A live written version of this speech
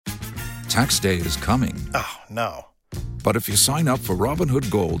Tax day is coming. Oh, no. But if you sign up for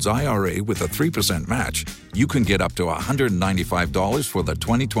Robinhood Gold's IRA with a 3% match, you can get up to $195 for the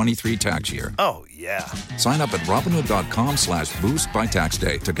 2023 tax year. Oh, yeah. Sign up at Robinhood.com/boost by tax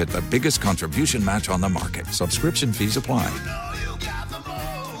day to get the biggest contribution match on the market. Subscription fees apply.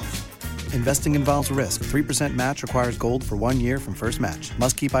 Investing involves risk. 3% match requires gold for 1 year from first match.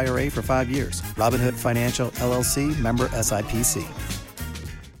 Must keep IRA for 5 years. Robinhood Financial, LLC, member SIPC.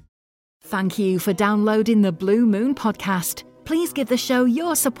 Thank you for downloading the Blue Moon podcast. Please give the show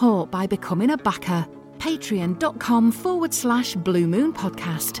your support by becoming a backer. Patreon.com/Blue Moon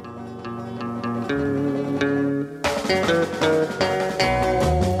podcast.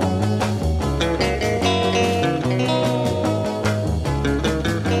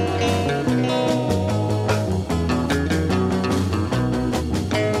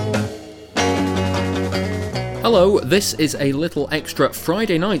 Hello, this is a little extra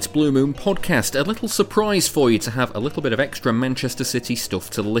Friday night's Blue Moon podcast, a little surprise for you to have a little bit of extra Manchester City stuff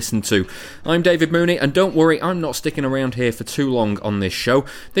to listen to. I'm David Mooney, and don't worry, I'm not sticking around here for too long on this show.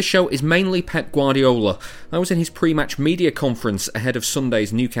 This show is mainly Pep Guardiola. I was in his pre-match media conference ahead of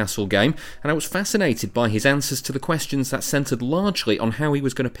Sunday's Newcastle game, and I was fascinated by his answers to the questions that centred largely on how he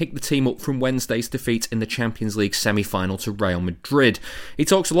was going to pick the team up from Wednesday's defeat in the Champions League semi-final to Real Madrid. He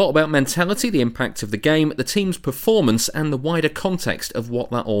talks a lot about mentality, the impact of the game, the team's performance and the wider context of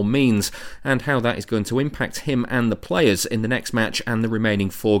what that all means and how that is going to impact him and the players in the next match and the remaining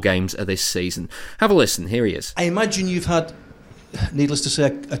 4 games of this season. Have a listen, here he is. I imagine you've had, needless to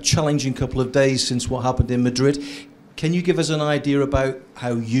say, a challenging couple of days since what happened in Madrid. Can you give us an idea about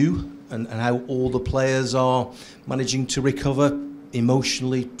how you and how all the players are managing to recover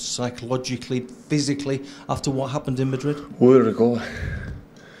emotionally, psychologically, physically after what happened in Madrid? We'll recover.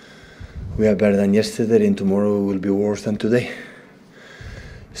 We are better than yesterday, and tomorrow will be worse than today.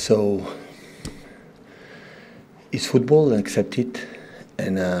 So it's football, accept it,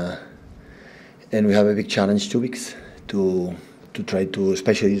 and we have a big challenge 2 weeks to try to,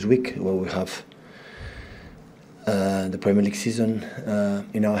 especially this week where we have the Premier League season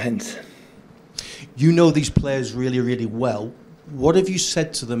in our hands. You know these players really, really well. What have you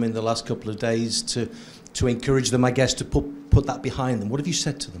said to them in the last couple of days to encourage them, I guess, to put that behind them? What have you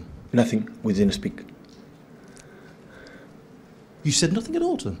said to them? Nothing. We didn't speak. You said nothing at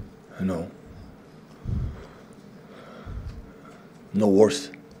all to them? No. No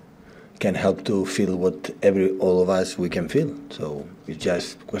words can help to feel what all of us we can feel. So it's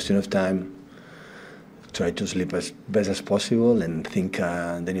just a question of time. Try to sleep as best as possible and think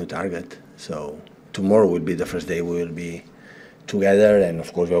the new target. So tomorrow will be the first day we will be together, and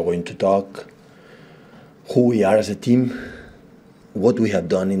of course we are going to talk who we are as a team, what we have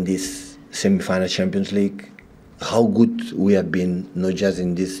done in this semi-final Champions League, how good we have been, not just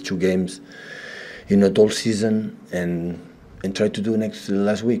in these 2 games, in not all season, and try to do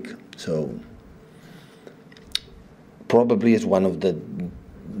last week. So probably it's one of the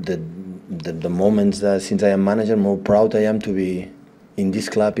moments that since I am manager, more proud I am to be in this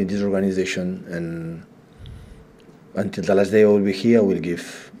club, in this organization, and until the last day I will be here, I will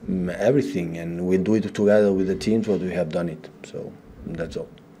give everything, and we'll do it together with the teams what we have done it. So that's all.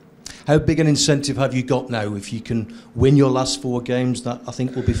 How big an incentive have you got now if you can win your last 4 games? That I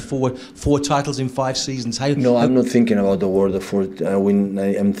think will be four titles in 5 seasons. I'm not thinking about the word of 4 win.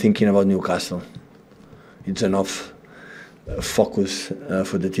 I am thinking about Newcastle. It's enough focus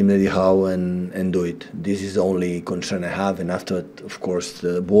for the team that you have and do it. This is the only concern I have, and after, of course,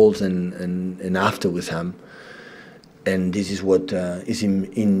 the Wolves and after West Ham. And this is what is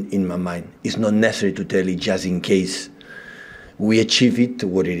in my mind. It's not necessary to tell it just in case we achieve it,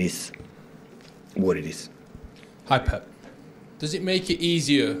 what it is. Hi Pep. Does it make it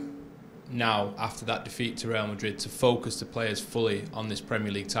easier now, after that defeat to Real Madrid, to focus the players fully on this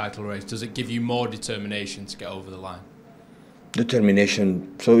Premier League title race? Does it give you more determination to get over the line? Determination.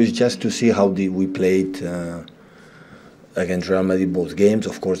 So it's just to see how we played against Real Madrid both games.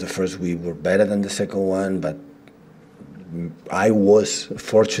 Of course, the first we were better than the second one, but I was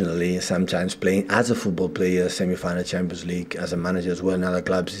fortunately sometimes playing as a football player, semi-final Champions League, as a manager as well in other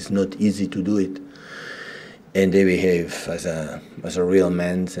clubs. It's not easy to do it, and they behave as a real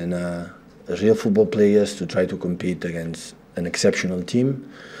men and as real football players to try to compete against an exceptional team,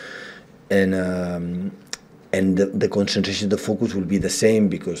 and the concentration, the focus will be the same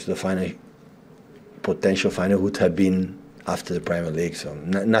because the potential final would have been after the Premier League, so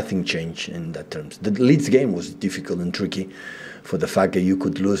nothing changed in that terms. The Leeds game was difficult and tricky for the fact that you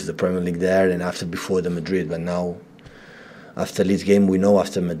could lose the Premier League there and before the Madrid, but now after Leeds game we know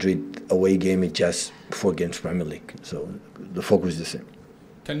after Madrid away game it's just 4 games Premier League, so the focus is the same.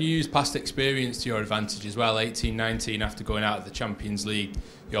 Can you use past experience to your advantage as well? 18-19, after going out of the Champions League,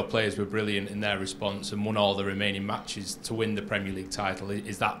 your players were brilliant in their response and won all the remaining matches to win the Premier League title.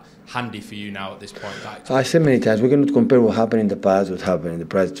 Is that handy for you now at this point? I said many times, we cannot compare what happened in the past, what happened in the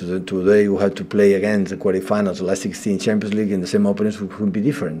present. Today you have to play against the quarterfinals, the last 16 Champions League, and the same opponents would be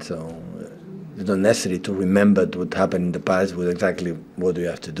different. So it's not necessary to remember what happened in the past with exactly what you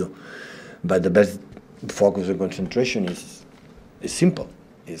have to do. But the best focus and concentration is simple.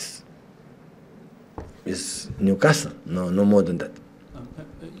 Is Newcastle, no more than that.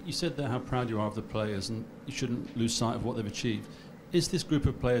 You said there how proud you are of the players and you shouldn't lose sight of what they've achieved. Is this group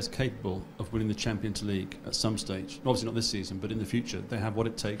of players capable of winning the Champions League at some stage? Obviously not this season, but in the future. They have what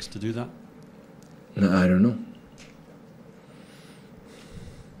it takes to do that? No, I don't know.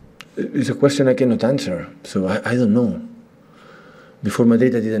 It's a question I cannot answer, so I don't know. Before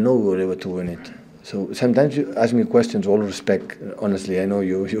Madrid, I didn't know we were able to win it. So sometimes you ask me questions, all respect, honestly, I know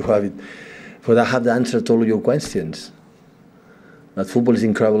you have it. But I have the answer to all your questions. That football is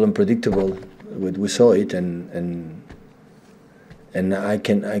incredible and predictable. We saw it, and I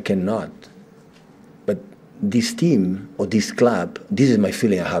cannot. But this team or this club, this is my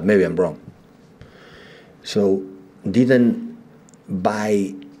feeling I have. Maybe I'm wrong. So didn't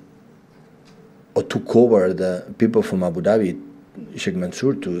buy or took over the people from Abu Dhabi, Sheikh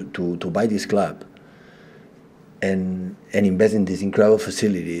Mansour, to buy this club and invest in these incredible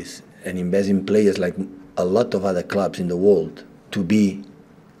facilities and invest in players like a lot of other clubs in the world to be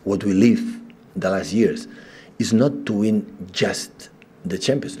what we live the last years, is not to win just the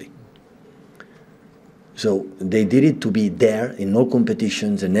Champions League. So they did it to be there in all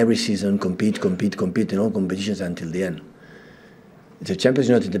competitions and every season compete in all competitions until the end. The Champions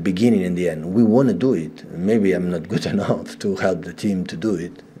League is not at the beginning and the end. We want to do it. Maybe I'm not good enough to help the team to do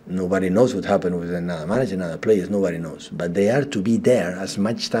it. Nobody knows what happened with another manager, another players, nobody knows. But they are to be there as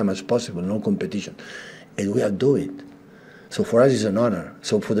much time as possible in all competition. And we have to do it. So for us it's an honor.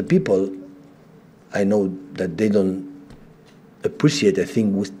 So for the people, I know that they don't appreciate the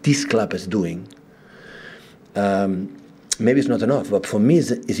thing what this club is doing. Maybe it's not enough, but for me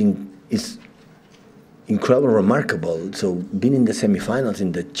it's incredible, remarkable. So being in the semi-finals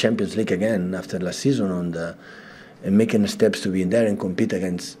in the Champions League again after last season and making steps to be in there and compete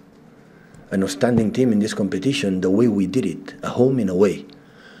against an outstanding team in this competition the way we did it, at home and away.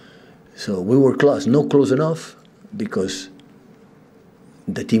 So we were close, not close enough because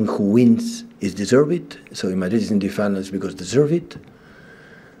the team who wins is deserve it. So in Madrid is in the finals because deserve it.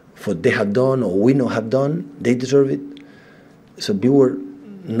 For what they have done or we not have done, they deserve it. So we were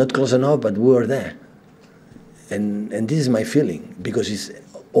not close enough, but we were there. And this is my feeling, because it's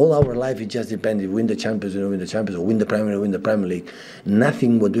all our life, it just depends if we win the Champions League, or win the Premier League.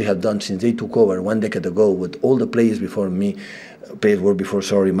 Nothing what we have done since they took over 1 decade ago, with all the players before me,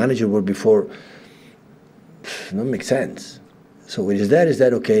 manager were before, don't make sense. So it is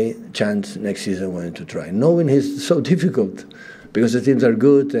that okay, chance next season wanted to try. Knowing is so difficult, because the teams are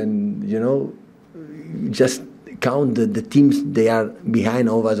good and, just count the teams they are behind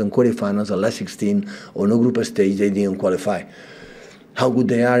of us on quarterfinals or last 16 or no group stage, they didn't qualify. How good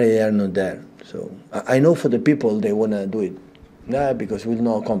they are not there. So I know for the people they want to do it. Yeah, because we'll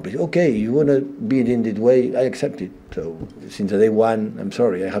not accomplish. Okay, you want to be it in that way, I accept it. So since day one, I'm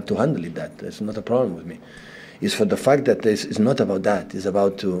sorry, I have to handle it that. That's not a problem with me. It's for the fact that it's not about that. It's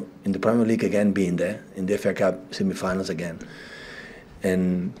about to, in the Premier League again, being there, in the FA Cup semi-finals again.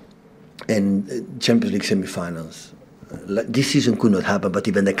 And Champions League semi-finals. This season could not happen, but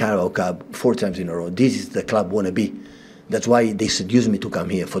even the Carabao Cup 4 times in a row. This is the club want to be. That's why they seduced me to come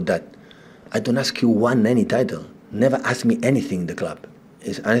here for that. I don't ask you won any title. Never ask me anything in the club.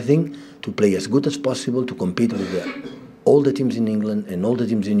 It's anything to play as good as possible, to compete with all the teams in England and all the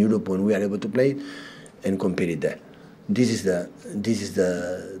teams in Europe when we are able to play and compete it there. This is the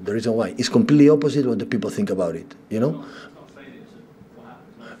reason why. It's completely opposite what the people think about it, No.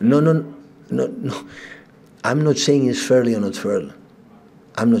 I'm not saying it's fairly or not fairly.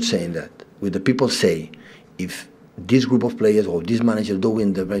 I'm not saying that. What the people say, if this group of players or this manager don't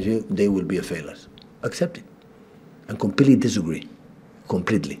win the Premier League, they will be a failures. Accept it. And completely disagree.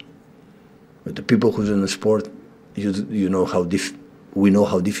 Completely. But the people who's in the sport, you know how we know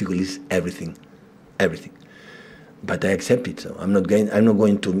how difficult is everything. Everything. But I accept it. So I'm not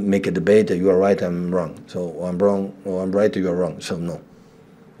going to make a debate that you are right, I'm wrong. So I'm wrong, or I'm right, or you are wrong. So no.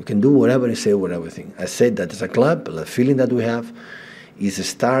 You can do whatever you say, whatever thing. I said that as a club, the feeling that we have is to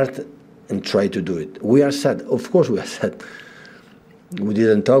start and try to do it. We are sad. Of course we are sad. We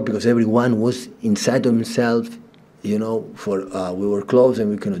didn't talk because everyone was inside of himself, we were close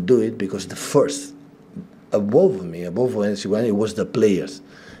and we couldn't do it because the first, above anyone, it was the players.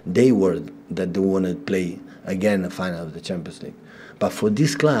 they were that they want to play again the final of the Champions League. But for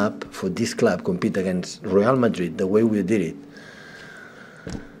this club, compete against Real Madrid the way we did it,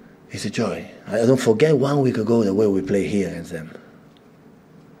 it's a joy. I don't forget 1 week ago the way we played here against them.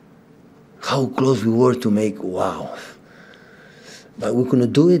 How close we were to make, wow. But we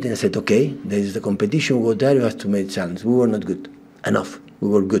couldn't do it, and I said, okay, there is the competition, go there, you have to make a challenge. We were not good enough. We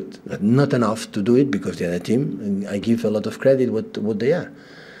were good, but not enough to do it because the other team, and I give a lot of credit what they are.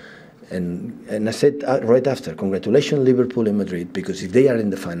 And I said right after, congratulations Liverpool and Madrid, because if they are in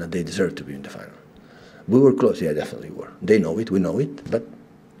the final, they deserve to be in the final. We were close, yeah, definitely were. They know it, we know it, but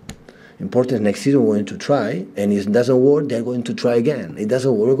important next season we're going to try, and if it doesn't work, they're going to try again. It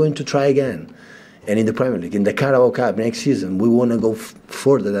doesn't work, we're going to try again. And in the Premier League, in the Carabao Cup next season, we want to go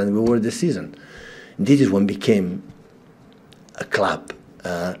further than we were this season. This is when became a club.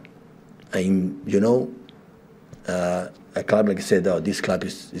 A club like I said, oh, this club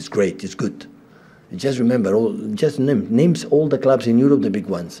is great, it's good. Just remember, names all the clubs in Europe, the big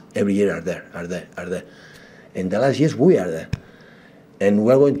ones, every year are there. And the last years we are there. And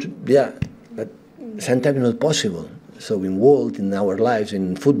we're going to, yeah, but sometimes not possible. So involved in our lives,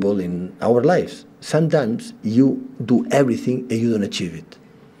 in football, in our lives, sometimes you do everything and you don't achieve it.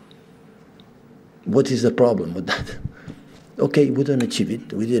 What is the problem with that? Okay, we don't achieve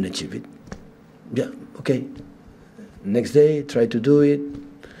it, we didn't achieve it. Yeah, okay. Next day, try to do it.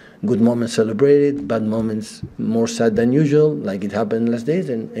 Good moments celebrated, bad moments more sad than usual, like it happened last days,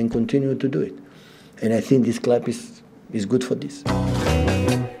 and continue to do it. And I think this club is good for this.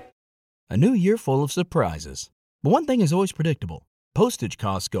 A new year full of surprises. But one thing is always predictable. Postage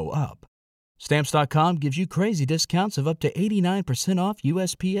costs go up. Stamps.com gives you crazy discounts of up to 89% off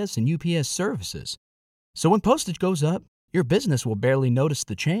USPS and UPS services. So when postage goes up, your business will barely notice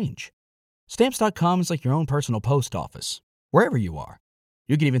the change. Stamps.com is like your own personal post office, wherever you are.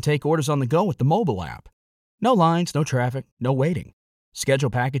 You can even take orders on the go with the mobile app. No lines, no traffic, no waiting. Schedule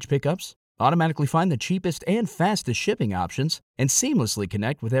package pickups, automatically find the cheapest and fastest shipping options, and seamlessly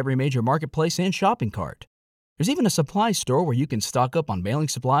connect with every major marketplace and shopping cart. There's even a supply store where you can stock up on mailing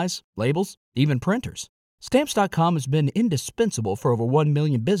supplies, labels, even printers. Stamps.com has been indispensable for over 1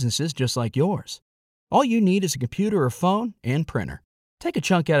 million businesses just like yours. All you need is a computer or phone and printer. Take a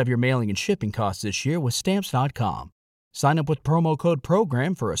chunk out of your mailing and shipping costs this year with Stamps.com. Sign up with promo code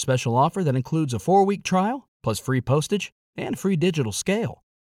PROGRAM for a special offer that includes a 4-week trial, plus free postage and free digital scale.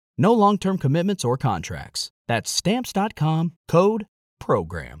 No long-term commitments or contracts. That's Stamps.com, code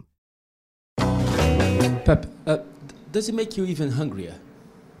PROGRAM. Pep, does it make you even hungrier?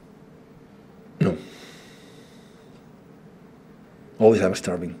 No. Always I'm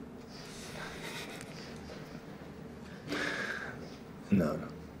starving. No.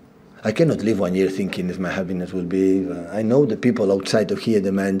 I cannot live 1 year thinking if my happiness will be. I know the people outside of here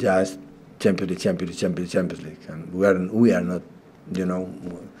demand just Champions League. And we are not,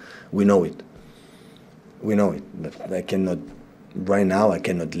 we know it. We know it. But I cannot, right now I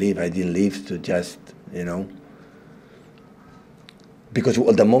cannot live. I didn't live to just, because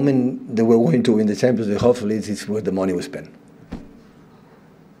at the moment that we're going to win the Champions League, hopefully this is where the money we spend.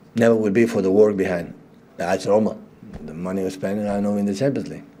 Never will be for the work behind. That's Roma. The money we spend, I know, in the Champions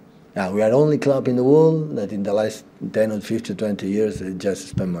League. Now, we are the only club in the world that in the last 10 or 15, 20 years just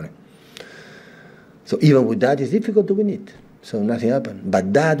spend money. So even with that, it's difficult to win it. So nothing happened.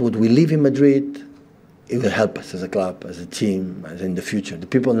 But that, what we live in Madrid, it will help us as a club, as a team, as in the future. The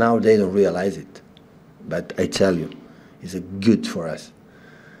people now, they don't realize it. But I tell you, it's good for us.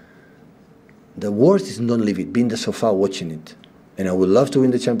 The worst is not live it, be in the sofa watching it. And I would love to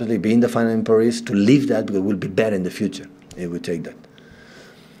win the Champions League, be in the final in Paris, to live that, because it will be better in the future if we take that.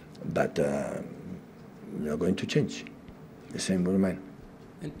 But we are going to change. The same will remain.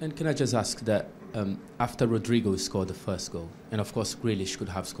 And can I just ask that after Rodrigo scored the first goal, and of course Grealish could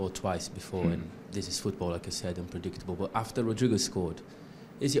have scored twice before, and this is football, like I said, unpredictable, but after Rodrigo scored,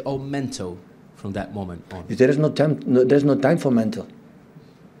 is it all mental from that moment on? There's no time for mental.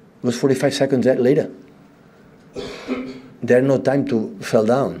 It was 45 seconds later. There's no time to fall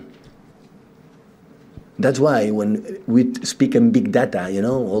down. That's why when we speak in big data,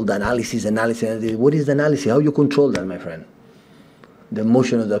 all the analysis, what is the analysis? How you control that, my friend? The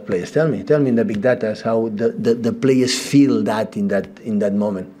emotion of the players. Tell me in the big data how the players feel that in that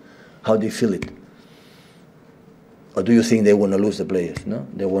moment, how they feel it. Or do you think they want to lose the players? No,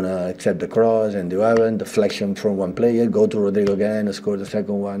 they want to accept the cross and the other deflection from one player, go to Rodrigo again and score the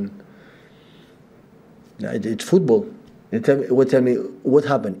second one. It's football. Tell me what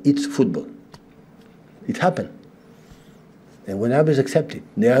happened. It's football. It happened. And when happens, accept it.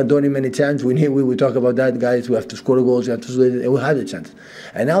 They have done it many times. We talk about that, guys. We have to score goals. We have to do it. And we have the chance.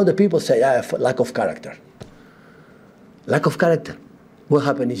 And now the people say, lack of character. Lack of character. What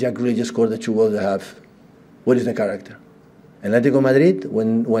happened is Jack Grealish just scored the 2 goals they have. What is the character? Atletico Madrid,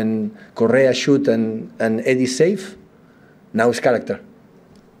 when Correa shoot and Eddie save, now it's character.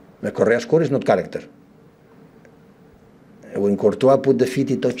 The Correa score is not character. When Courtois put the feet,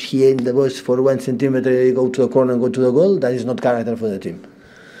 he touch here in the box for 1 centimeter, go to the corner and go to the goal, that is not character for the team.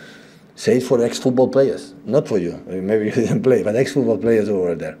 Say it for ex-football players, not for you. Maybe you didn't play, but ex-football players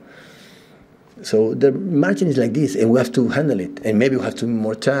over there. So the margin is like this, and we have to handle it. And maybe we have to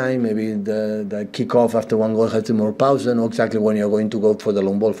more time, maybe the kick-off after 1 goal has to more pause, know exactly when you're going to go for the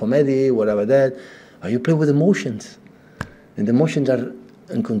long ball from Eddie, whatever that. Or you play with emotions. And the emotions are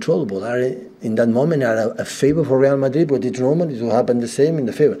uncontrollable, are in that moment are a favor for Real Madrid, but it's normal, it will happen the same in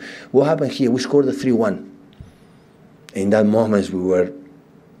the favor. What happened here? We scored the 3-1. In that moment, we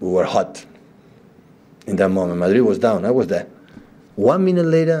were hot. In that moment, Madrid was down, I was there. 1 minute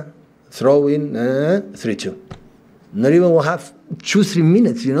later, throw in, 3-2. Not even we'll have 2-3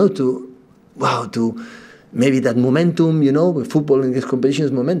 minutes, to maybe that momentum, football in this competition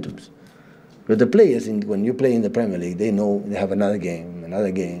is momentums. But the players, when you play in the Premier League, they know they have another game,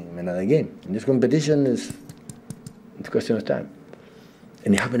 another game, another game. And this competition it's a question of time.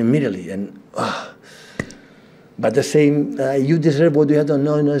 And it happened immediately. But the same, you deserve what you have done.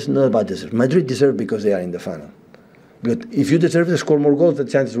 No, it's not about deserve. Madrid deserve because they are in the final. But if you deserve to score more goals, the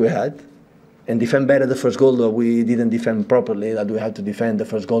chances we had, and defend better the first goal that we didn't defend properly, that we had to defend the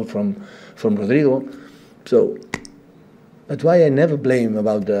first goal from Rodrigo. So that's why I never blame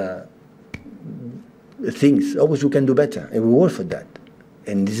about the things. Always we can do better, and we work for that.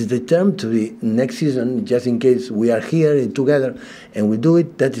 And this is the term to the next season, just in case we are here together and we do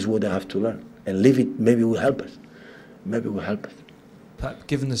it, that is what I have to learn. And leave it, maybe it will help us. Maybe it will help us. Pep,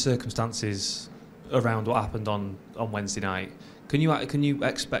 given the circumstances around what happened on Wednesday night, can you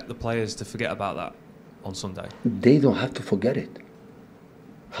expect the players to forget about that on Sunday? They don't have to forget it.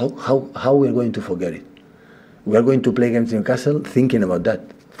 How we are going to forget it? We are going to play against Newcastle thinking about that,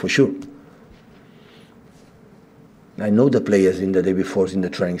 for sure. I know the players in the day before, in the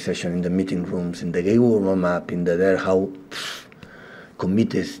training session, in the meeting rooms, in the game warm up, how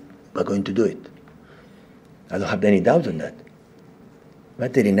committed are going to do it. I don't have any doubt on that.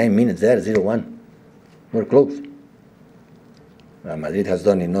 But 39 minutes there, 0-1. We're close. Madrid has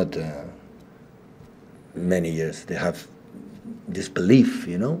done it not many years. They have this belief,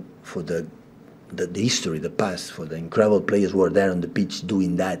 for the history, the past, for the incredible players who are there on the pitch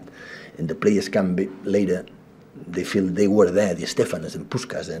doing that, and the players come later. They feel they were there, the Stefanos and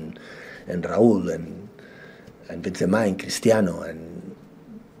Puskas and Raúl and Benzema and Cristiano and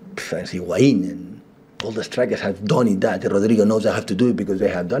Higuaín and all the strikers have done it that. Rodrigo knows I have to do it because they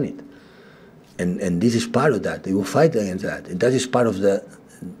have done it. And this is part of that. They will fight against that. And that is part of the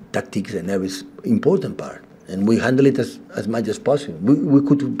tactics and every important part. And we handle it as much as possible. We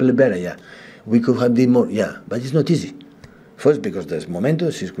could play better, yeah. We could have done more, yeah. But it's not easy. First, because there's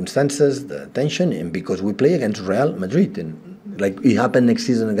momentum, circumstances, the tension, and because we play against Real Madrid. And like it happened next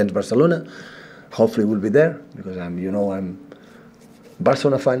season against Barcelona, hopefully we'll be there, because I'm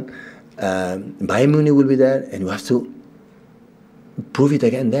Barcelona fan. Bayern Munich will be there, and you have to prove it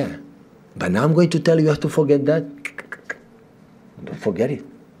again there. But now I'm going to tell you have to forget that. Don't forget it.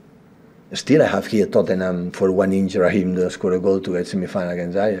 Still I have here Tottenham for 1 inch Raheem to score a goal to get semi-final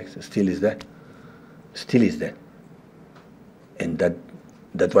against Ajax. Still is there. Still is there. And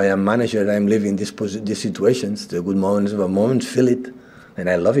that's why I'm manager. I'm living these situations, the good moments, the moments, feel it, and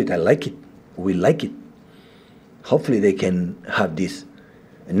I love it. I like it. We like it. Hopefully they can have this.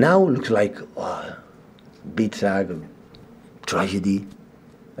 And now it looks like big sack, tragedy.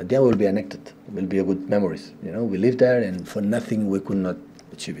 But that will be an anecdote. It will be a good memories. We live there, and for nothing we could not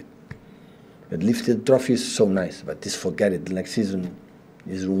achieve it. But lifted trophy is so nice, but just forget it. Next season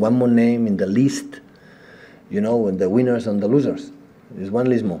is one more name in the list. And the winners and the losers. There's one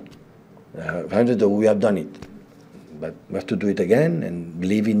list more. We have done it. But we have to do it again, and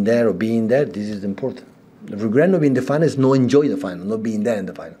living there or being there, this is important. The regret of being in the final is not enjoy the final, not being there in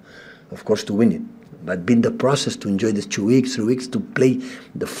the final. Of course, to win it. But be in the process to enjoy these 2 weeks, 3 weeks, to play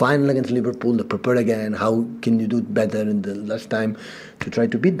the final against Liverpool, to prepare again, how can you do it better in the last time, to try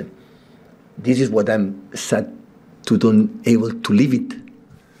to beat them. This is what I'm sad to don't able to live it.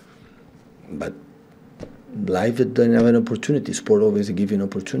 But life doesn't have an opportunity. Sport always gives you an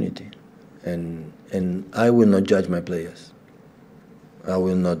opportunity. And I will not judge my players. I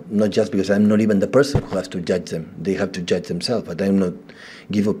will not just because I'm not even the person who has to judge them. They have to judge themselves, but I will not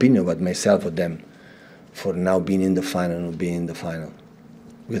give opinion about myself or them. for now being in the final or being in the final.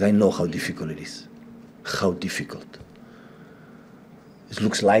 Because I know how difficult it is. How difficult. It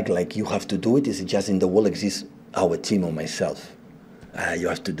looks like you have to do it. Is it just in the world exists our team or myself? You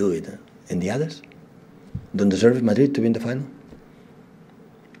have to do it. And the others? Don't deserve Madrid to be in the final?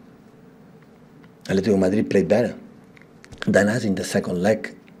 Atletico Madrid played better than us in the second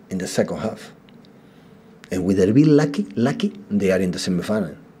leg, in the second half. And with a bit lucky, they are in the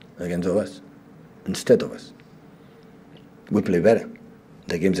semi-final against us, instead of us. We play better,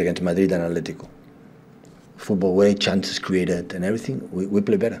 the games against Madrid and Atletico. Football way, chances created and everything, we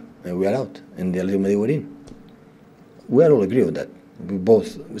play better, and we are out. And the Atletico Madrid were in. We all agree with that. We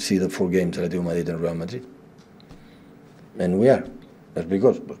both see the 4 games, Atletico Madrid and Real Madrid. And we are. That's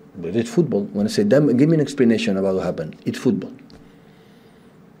because, but it's football. When I say them, give me an explanation about what happened. It's football.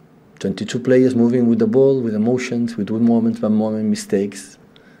 22 players moving with the ball, with emotions, with good moments, bad moments, mistakes,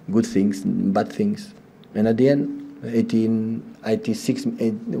 good things, bad things. And at the end,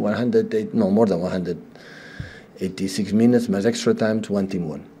 186 minutes, plus extra time to one team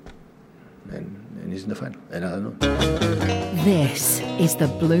won. And it's in the final. And I don't know. This is the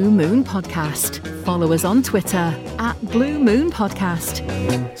Blue Moon Podcast. Follow us on Twitter @Blue Moon Podcast.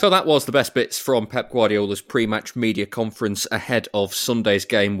 So that was the best bits from Pep Guardiola's pre-match media conference ahead of Sunday's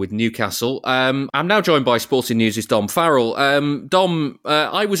game with Newcastle. I'm now joined by Sporting News' Dom Farrell. Dom,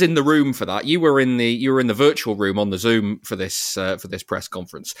 I was in the room for that. You were in the virtual room on the Zoom for this press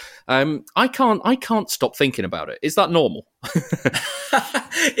conference. I can't stop thinking about it. Is that normal?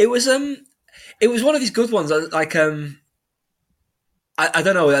 It was one of these good ones. I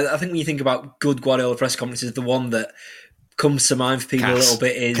don't know. I think when you think about good Guardiola press conferences, the one that comes to mind for people a little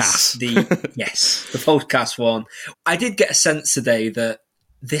bit is the podcast one. I did get a sense today that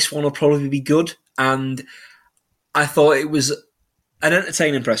this one will probably be good, and I thought it was an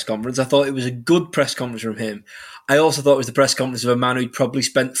entertaining press conference. I thought it was a good press conference from him. I also thought it was the press conference of a man who'd probably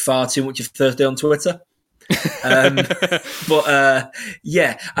spent far too much of Thursday on Twitter. I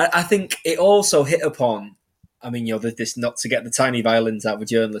think it also hit upon, this, not to get the tiny violins out with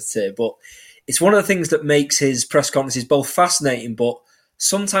journalists here, but it's one of the things that makes his press conferences both fascinating but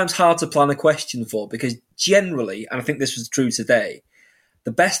sometimes hard to plan a question for, because generally, and I think this was true today,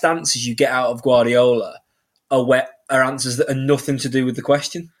 the best answers you get out of Guardiola are answers that are nothing to do with the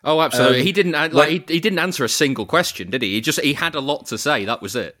question. Oh, absolutely. He didn't answer a single question, did he? He had a lot to say. That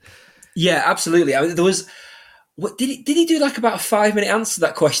was it. Yeah, absolutely. There was. Did he do about a 5-minute answer to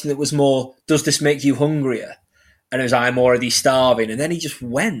that question that was more, does this make you hungrier? And it was, I'm already starving. And then he just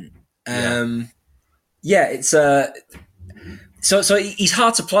went. It's so he's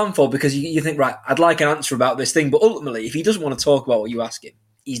hard to plan for, because you think, right, I'd like an answer about this thing, but ultimately, if he doesn't want to talk about what you ask him,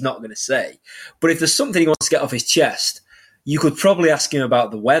 he's not going to say. But if there's something he wants to get off his chest, you could probably ask him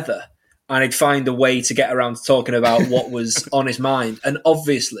about the weather, and he'd find a way to get around to talking about what was on his mind. And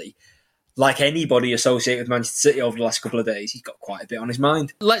obviously, like anybody associated with Manchester City over the last couple of days, he's got quite a bit on his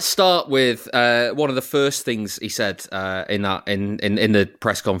mind. Let's start with one of the first things he said in the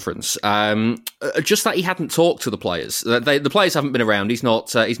press conference. Just that he hadn't talked to the players. The players haven't been around. He's not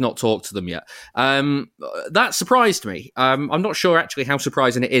talked to them yet. That surprised me. I'm not sure actually how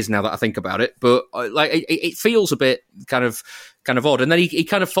surprising it is now that I think about it, but it feels a bit kind of odd. And then he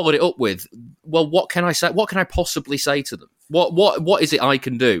kind of followed it up with, well, what can I say? What can I possibly say to them? What is it I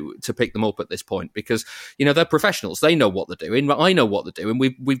can do to pick them up at this point? Because, they're professionals. They know what they're doing. I know what they're doing.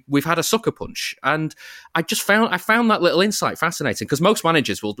 We've had a sucker punch. And I found that little insight fascinating, because most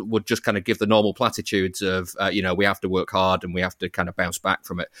managers would just kind of give the normal platitudes of, we have to work hard and we have to kind of bounce back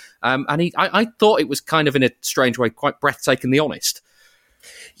from it. And I thought it was kind of, in a strange way, quite breathtakingly honest.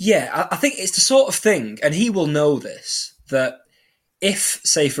 Yeah, I think it's the sort of thing, and he will know this, that if,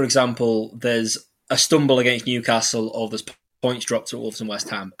 say, for example, there's a stumble against Newcastle or there's points dropped to Wolves and West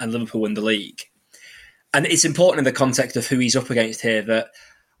Ham and Liverpool win the league, and it's important in the context of who he's up against here, that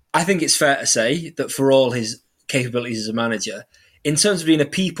I think it's fair to say that for all his capabilities as a manager, in terms of being a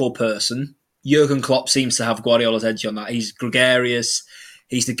people person, Jurgen Klopp seems to have Guardiola's edge on that. He's gregarious.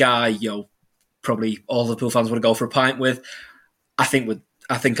 He's the guy, probably all Liverpool fans want to go for a pint with. I think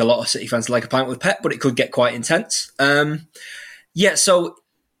a lot of City fans like a pint with Pep, but it could get quite intense. So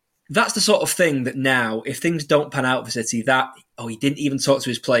that's the sort of thing that now, if things don't pan out for City, he didn't even talk to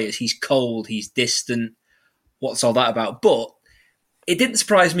his players. He's cold. He's distant. What's all that about? But it didn't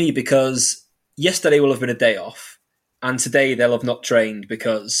surprise me, because yesterday will have been a day off, and today they'll have not trained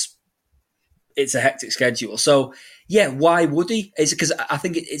because it's a hectic schedule. So, yeah, why would he? It's because I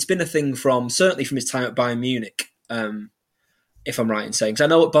think it's been a thing certainly from his time at Bayern Munich, if I'm right in saying. Because I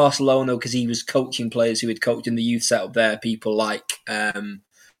know at Barcelona, because he was coaching players who had coached in the youth setup there, people like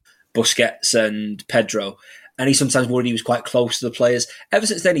Busquets and Pedro. And he sometimes worried he was quite close to the players. Ever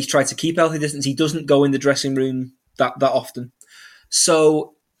since then, he's tried to keep healthy distance. He doesn't go in the dressing room that often.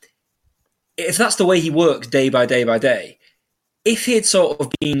 So if that's the way he works day by day by day, if he had sort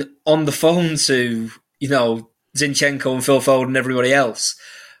of been on the phone to, Zinchenko and Phil Foden and everybody else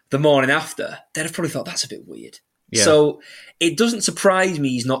the morning after, they'd have probably thought that's a bit weird. Yeah. So it doesn't surprise me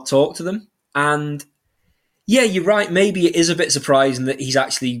he's not talked to them. And yeah, you're right. Maybe it is a bit surprising that he's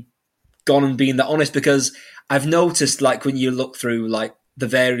actually gone and been that honest, because I've noticed, like, when you look through like the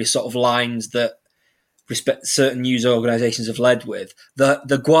various sort of lines that certain news organisations have led with,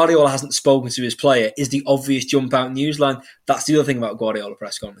 the Guardiola hasn't spoken to his player is the obvious jump out news line. That's the other thing about Guardiola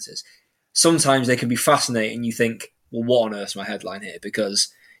press conferences. Sometimes they can be fascinating. You think, well, what on earth's my headline here?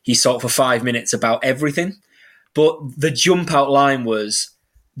 Because he's talked for 5 minutes about everything. But the jump out line was,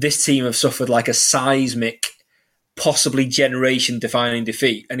 this team have suffered like a seismic, possibly generation-defining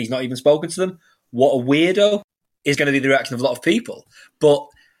defeat, and he's not even spoken to them. What a weirdo is going to be the reaction of a lot of people. But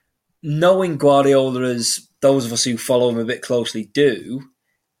knowing Guardiola, as those of us who follow him a bit closely do,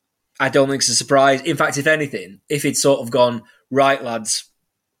 I don't think it's a surprise. In fact, if anything, if he'd sort of gone, right, lads,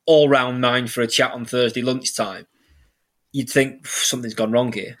 all round 9 for a chat on Thursday lunchtime, you'd think something's gone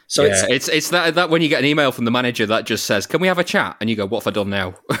wrong here. So yeah, it's that when you get an email from the manager that just says, "Can we have a chat?" and you go, "What have I done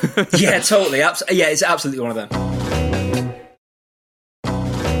now?" Yeah, totally. Yeah, it's absolutely one of them.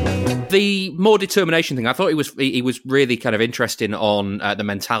 The more determination thing, I thought he was really kind of interesting on the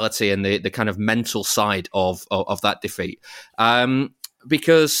mentality and the kind of mental side of that defeat,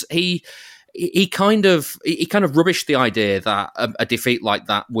 because he kind of rubbished the idea that a defeat like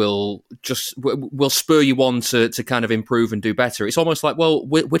that will spur you on to kind of improve and do better. It's almost like, well,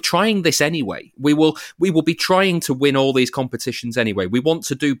 we're trying this anyway. We will be trying to win all these competitions anyway. We want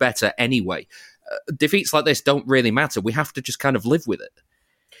to do better anyway. Defeats like this don't really matter. We have to just kind of live with it.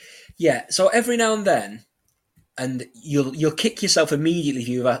 Yeah. So every now and then, and you'll kick yourself immediately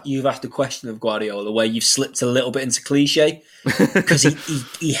if you've asked a question of Guardiola where you've slipped a little bit into cliche, because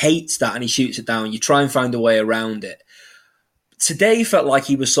he hates that and he shoots it down. You try and find a way around it. Today felt like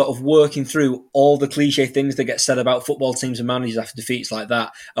he was sort of working through all the cliche things that get said about football teams and managers after defeats like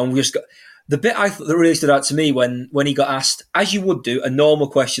that. And we just got the bit I thought that really stood out to me when he got asked, as you would do, a normal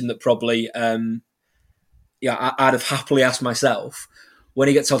question that probably I'd have happily asked myself. When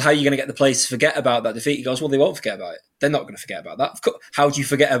he gets told, how are you going to get the players to forget about that defeat? He goes, well, they won't forget about it. They're not going to forget about that. Of course, how do you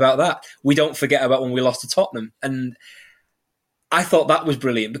forget about that? We don't forget about when we lost to Tottenham. And I thought that was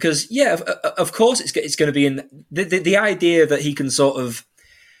brilliant because, yeah, of course it's going to be in... The idea that he can sort of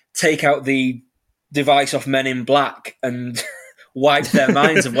take out the device off Men in Black and wipe their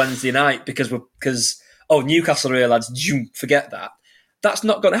minds of Wednesday night because Newcastle are here, lads, forget that. That's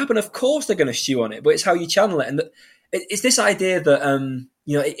not going to happen. Of course they're going to stew on it, but it's how you channel it. And it's this idea that,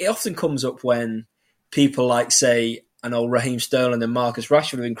 it often comes up when people like, say, I know Raheem Sterling and Marcus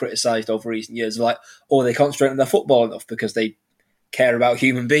Rashford have been criticised over recent years, like, they concentrate on their football enough because they care about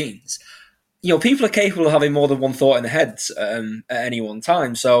human beings. People are capable of having more than one thought in their heads at any one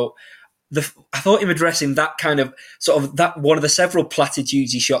time. So I thought him addressing that kind of sort of that one of the several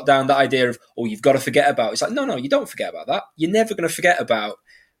platitudes he shot down, that idea of, you've got to forget about. It's like, no, you don't forget about that. You're never going to forget about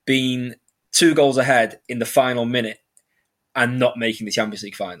being 2 goals ahead in the final minute and not making the Champions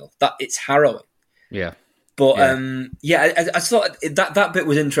League final. That it's harrowing. Yeah. But I thought that bit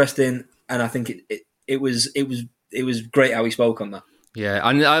was interesting, and I think it was great how he spoke on that. Yeah,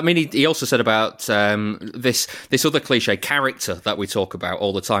 and I mean, he also said about this other cliche, character, that we talk about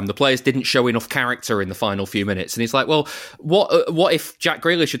all the time. The players didn't show enough character in the final few minutes, and he's like, well, what if Jack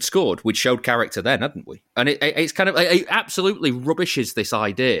Grealish had scored? We'd showed character then, hadn't we? And it's kind of, it absolutely rubbishes this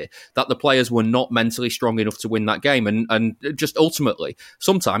idea that the players were not mentally strong enough to win that game, and just ultimately,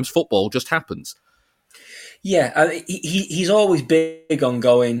 sometimes football just happens. Yeah, he's always big on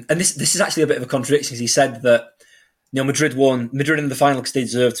going, and this is actually a bit of a contradiction, because he said that Madrid won. Madrid in the final because they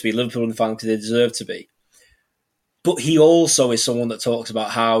deserved to be. Liverpool in the final because they deserved to be. But he also is someone that talks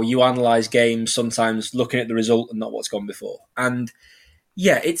about how you analyse games sometimes looking at the result and not what's gone before. And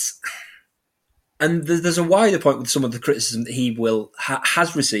yeah, and there's a wider point with some of the criticism that he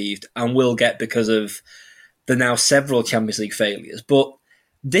has received and will get because of the now several Champions League failures. But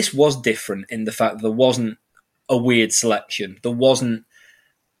this was different in the fact that there wasn't a weird selection. There wasn't.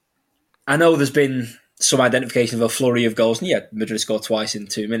 I know there's been some identification of a flurry of goals. And yeah, Madrid scored twice in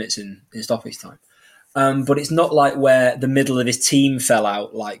 2 minutes in stoppage time. But it's not like where the middle of his team fell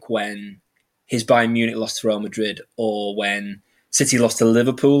out, like when his Bayern Munich lost to Real Madrid or when City lost to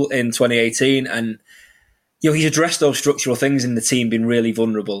Liverpool in 2018. And he's addressed those structural things in the team being really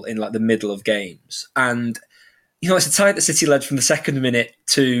vulnerable in like the middle of games. And it's a tie that City led from the second minute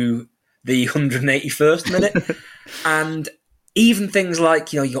to the 181st minute. And even things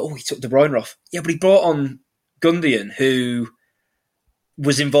like, you go, he took De Bruyne off. Yeah, but he brought on Gundogan, who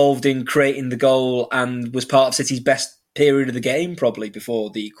was involved in creating the goal and was part of City's best period of the game, probably, before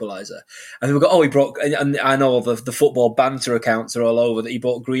the equaliser. And people go, he brought... And I know the football banter accounts are all over that he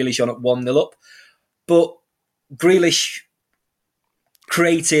brought Grealish on at 1-0 up. But Grealish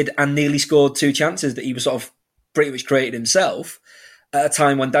created and nearly scored 2 chances that he was sort of pretty much created himself at a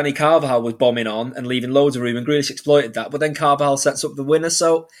time when Danny Carvajal was bombing on and leaving loads of room, and Grealish exploited that. But then Carvajal sets up the winner.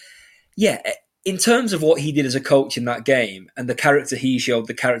 So, yeah, in terms of what he did as a coach in that game and the character he showed,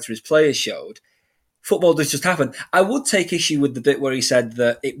 the character his players showed, football does just happen. I would take issue with the bit where he said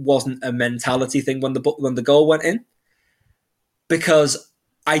that it wasn't a mentality thing when the goal went in, because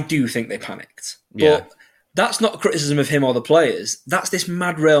I do think they panicked. Yeah. But that's not a criticism of him or the players. That's this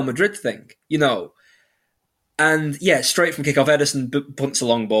mad Real Madrid thing, And yeah, straight from kickoff, Ederson punts a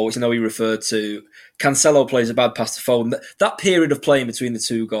long ball, which I know he referred to. Cancelo plays a bad pass to Foden. That period of playing between the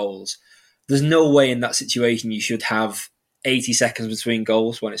 2 goals, there's no way in that situation you should have 80 seconds between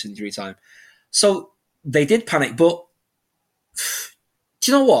goals when it's injury time. So they did panic, but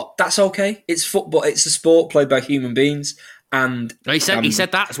do you know what? That's okay. It's football. It's a sport played by human beings. And he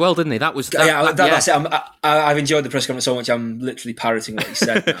said that as well, didn't he? That's it. I've enjoyed the press conference so much. I'm literally parroting what he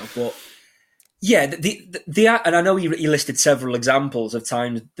said now. But yeah, and I know he listed several examples of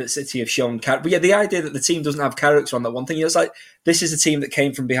times that City have shown character. But yeah, the idea that the team doesn't have character on that one thing, it's like, this is a team that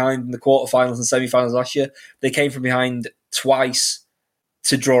came from behind in the quarterfinals and semi-finals last year. They came from behind twice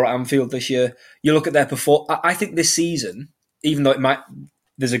to draw at Anfield this year. You look at their performance. I think this season, even though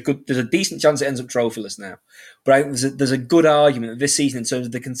there's a decent chance it ends up trophyless now, but I think there's a good argument that this season, in terms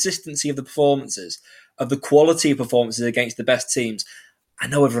of the consistency of the performances, of the quality of performances against the best teams. I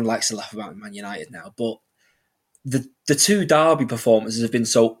know everyone likes to laugh about Man United now, but the 2 derby performances have been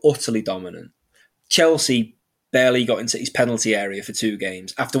so utterly dominant. Chelsea barely got into his penalty area for 2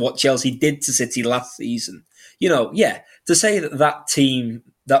 games after what Chelsea did to City last season. To say that team,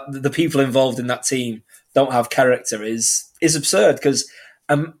 that the people involved in that team don't have character is absurd, because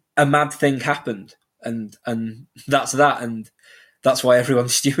a mad thing happened, and that's that, and that's why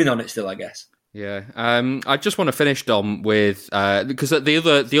everyone's stewing on it still, I guess. Yeah, I just want to finish, Dom, with because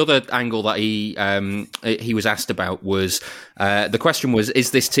the other angle that he was asked about was the question was,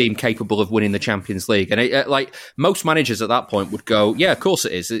 is this team capable of winning the Champions League? And like most managers at that point would go, yeah, of course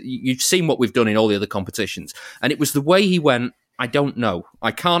it is. You've seen what we've done in all the other competitions, and it was the way he went. I don't know.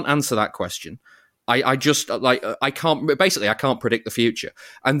 I can't answer that question. I can't predict the future.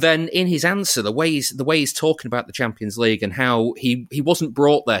 And then in his answer, the way he's talking about the Champions League and how he wasn't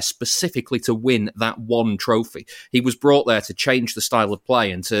brought there specifically to win that one trophy. He was brought there to change the style of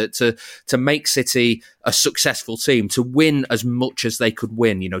play and to make City a successful team, to win as much as they could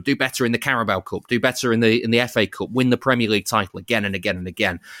win. Do better in the Carabao Cup, do better in the FA Cup, win the Premier League title again and again and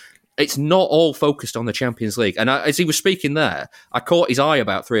again. It's not all focused on the Champions League. And as he was speaking there, I caught his eye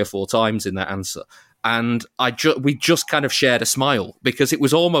about 3 or 4 times in that answer. And we just kind of shared a smile, because it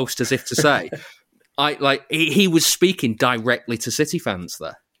was almost as if to say, he was speaking directly to City fans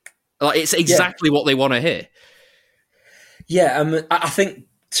there. Like, it's exactly what they want to hear. Yeah, I think,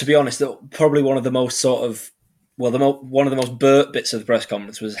 to be honest, that probably one of the most one of the most burnt bits of the press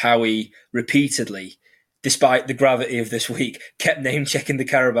conference was how he repeatedly, despite the gravity of this week, kept name-checking the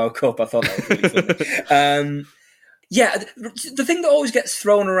Carabao Cup. I thought that was really funny. Yeah, the thing that always gets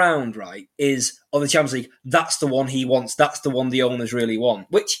thrown around, right, is, the Champions League, that's the one he wants, that's the one the owners really want,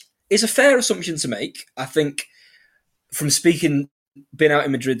 which is a fair assumption to make. I think from being out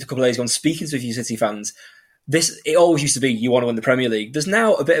in Madrid a couple of days ago and speaking to a few City fans, it always used to be, you want to win the Premier League. There's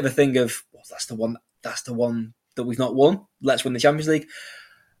now a bit of a thing of, that's the one that we've not won, let's win the Champions League.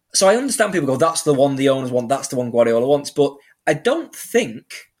 So I understand people go, that's the one the owners want, that's the one Guardiola wants, but I don't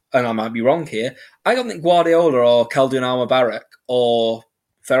think, and I might be wrong here, I don't think Guardiola or Khaldun Al-Mubarak or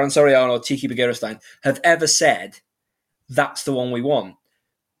Ferran Soriano or Tiki Begiristain have ever said, that's the one we want.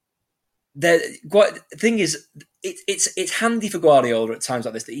 The thing is, it's handy for Guardiola at times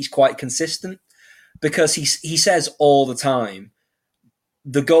like this that he's quite consistent, because he says all the time,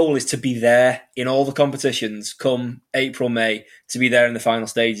 the goal is to be there in all the competitions come April, May, to be there in the final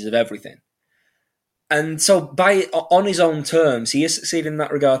stages of everything. And so on his own terms, he is succeeding in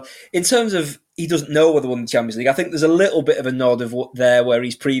that regard. In terms of he doesn't know whether won the Champions League, I think there's a little bit of a nod of there where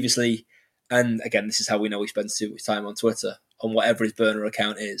he's previously, and again, this is how we know he spends too much time on Twitter, on whatever his burner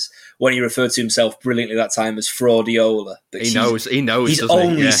account is, when he referred to himself brilliantly that time as Fraudiola. He knows. He's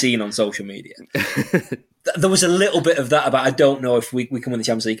only seen on social media. There was a little bit of that about, I don't know if we can win the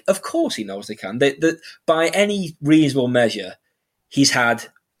Champions League. Of course he knows they can. By any reasonable measure, he's had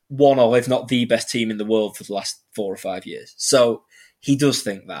one or, if not the best team in the world for the last 4 or 5 years. So he does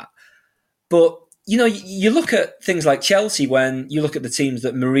think that. But, you look at things like Chelsea, when you look at the teams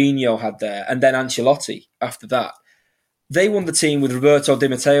that Mourinho had there, and then Ancelotti after that. They won the team with Roberto Di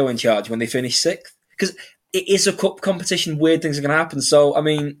Matteo in charge when they finished 6th. Because it is a cup competition, weird things are going to happen. So,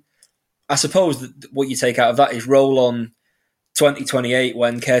 I suppose that what you take out of that is roll on 2028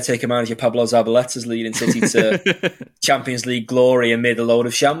 when caretaker manager Pablo Zabaleta's leading City to Champions League glory amid a load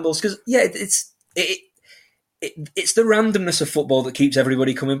of shambles. Because, it's the randomness of football that keeps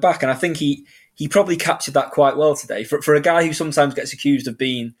everybody coming back. And I think he probably captured that quite well today. For a guy who sometimes gets accused of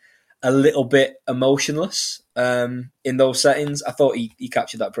being a little bit emotionless in those settings, I thought he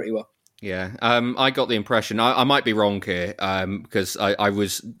captured that pretty well. Yeah, I got the impression, I might be wrong here, because I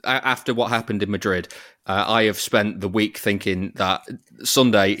was, after what happened in Madrid, I have spent the week thinking that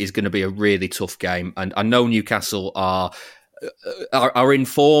Sunday is going to be a really tough game. And I know Newcastle are in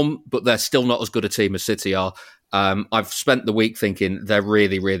form, but they're still not as good a team as City are. I've spent the week thinking they're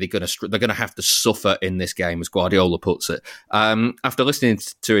really, really going to have to suffer in this game, as Guardiola puts it. After listening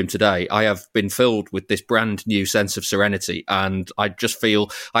to him today, I have been filled with this brand new sense of serenity, and I just feel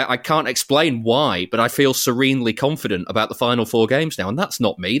I can't explain why, but I feel serenely confident about the final 4 games now, and that's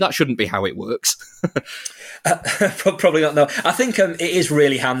not me. That shouldn't be how it works. Probably not. No, I think it is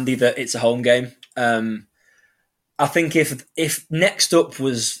really handy that it's a home game. I think if next up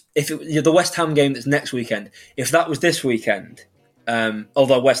was the West Ham game that's next weekend, if that was this weekend,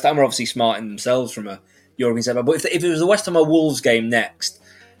 although West Ham are obviously smart in themselves from a European setback, but if it was the West Ham or Wolves game next,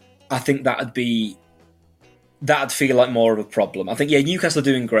 I think that'd feel like more of a problem. I think Newcastle are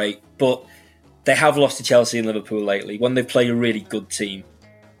doing great, but they have lost to Chelsea and Liverpool lately. When they've played a really good team,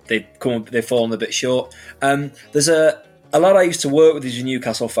 they've fallen a bit short. There's a lad I used to work with who's a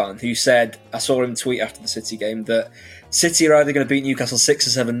Newcastle fan who said, I saw him tweet after the City game, that City are either going to beat Newcastle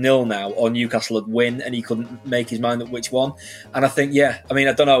 6 or 7-0 now, or Newcastle would win, and he couldn't make his mind up which one. And I think, I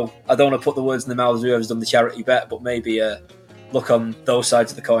don't know. I don't want to put the words in the mouth of whoever's done the charity bet, but maybe look on those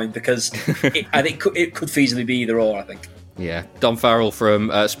sides of the coin, because I think it could feasibly be either or, I think. Yeah, Don Farrell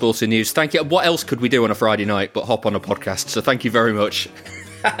from Sporting News. Thank you. What else could we do on a Friday night but hop on a podcast? So thank you very much.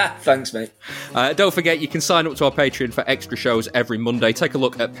 Thanks, mate. Don't forget, you can sign up to our Patreon for extra shows every Monday. Take a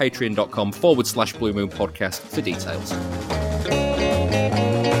look at patreon.com/Blue Moon Podcast for details.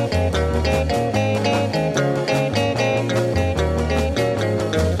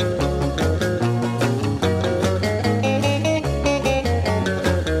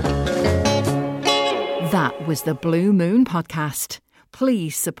 That was the Blue Moon Podcast.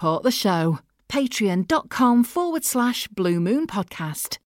 Please support the show. Patreon.com/Blue Moon Podcast.